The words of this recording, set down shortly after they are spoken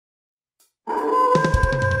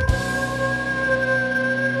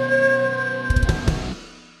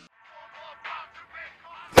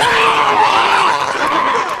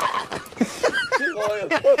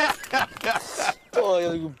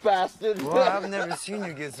Oh, you bastard. Well, I've never seen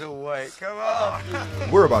you get so white. Come on.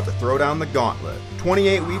 We're about to throw down the gauntlet.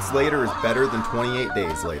 28 weeks later is better than 28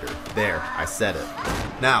 days later. There, I said it.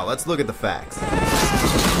 Now, let's look at the facts.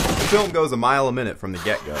 The film goes a mile a minute from the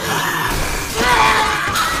get-go.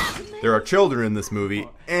 There are children in this movie,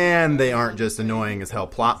 and they aren't just annoying as hell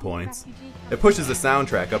plot points. It pushes the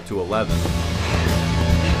soundtrack up to 11.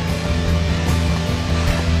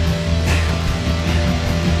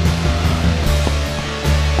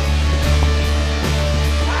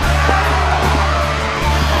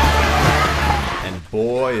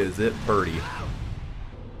 Boy, is it purty.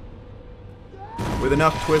 With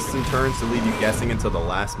enough twists and turns to leave you guessing until the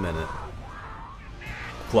last minute.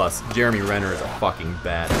 Plus, Jeremy Renner is a fucking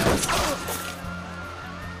badass.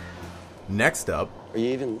 Next up, Are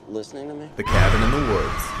you even listening to me? The Cabin in the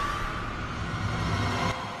Woods.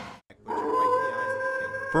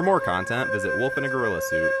 For more content, visit Wolf in a Gorilla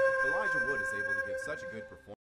Suit.